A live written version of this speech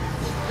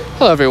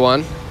Hello,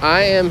 everyone.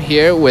 I am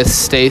here with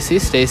Stacy.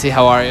 Stacy,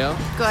 how are you?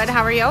 Good.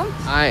 How are you?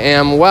 I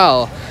am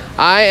well.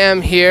 I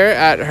am here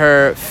at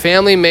her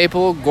Family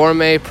Maple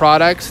Gourmet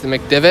Products, the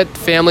McDivitt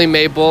Family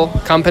Maple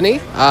Company.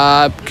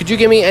 Could you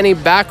give me any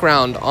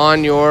background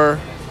on your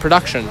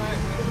production?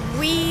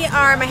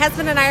 My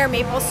husband and I are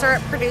maple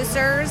syrup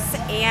producers,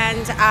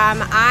 and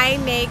I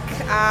make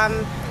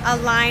a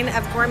line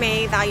of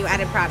gourmet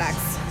value-added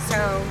products.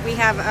 So we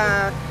have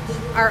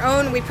our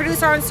own, we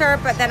produce our own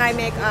syrup, but then I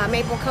make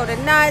maple-coated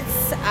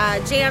nuts,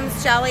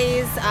 jams,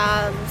 jellies,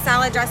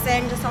 salad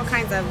dressing, just all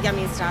kinds of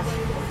yummy stuff.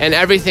 And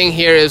everything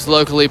here is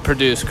locally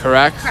produced,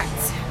 correct?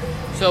 Correct.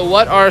 So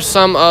what are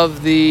some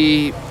of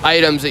the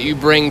items that you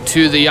bring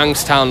to the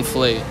Youngstown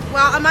Flea?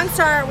 Well, amongst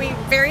our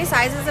various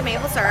sizes of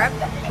maple syrup,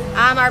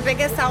 our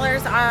biggest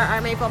sellers are our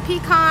maple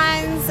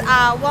pecans,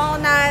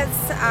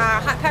 walnuts,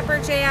 hot pepper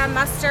jam,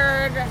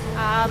 mustard,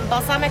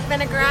 balsamic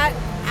vinaigrette,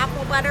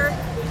 apple butter,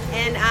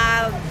 and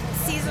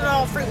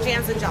seasonal fruit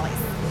jams and jellies.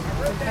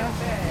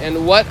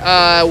 And what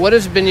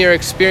has been your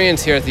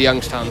experience here at the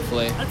Youngstown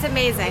Flea? It's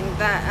amazing.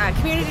 The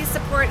community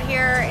support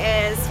here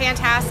is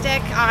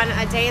fantastic. On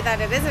a day that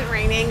it isn't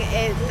raining,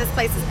 this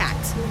place is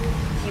packed.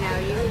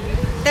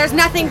 There's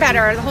nothing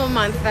better the whole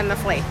month than the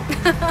Flea.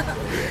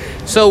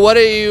 So what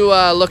are you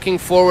looking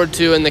forward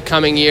to in the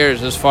coming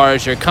years as far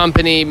as your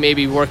company,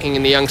 maybe working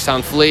in the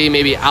Youngstown Flea,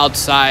 maybe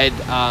outside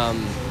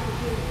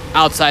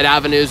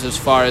avenues as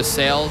far as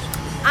sales?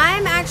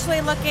 I'm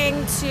actually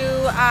looking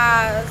to,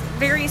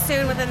 very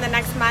soon, within the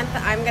next month,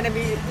 I'm going to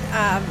be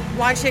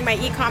launching my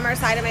e-commerce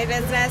side of my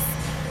business.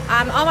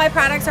 All my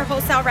products are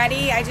wholesale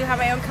ready. I do have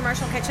my own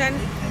commercial kitchen,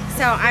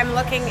 so I'm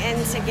looking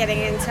into getting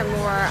into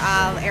more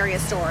area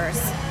stores.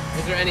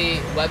 Is there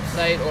any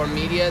website or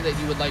media that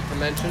you would like to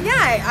mention?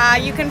 Yeah,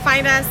 you can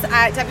find us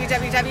at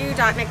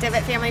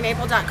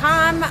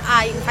www.mcdivittfamilymaple.com.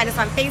 You can find us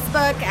on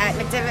Facebook at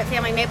McDivitt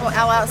Family Maple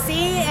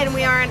LLC, and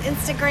we are on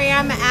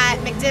Instagram at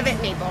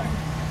McDivitt Maple.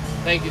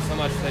 Thank you so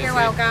much, Stacy. You're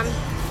welcome.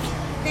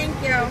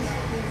 Thank you.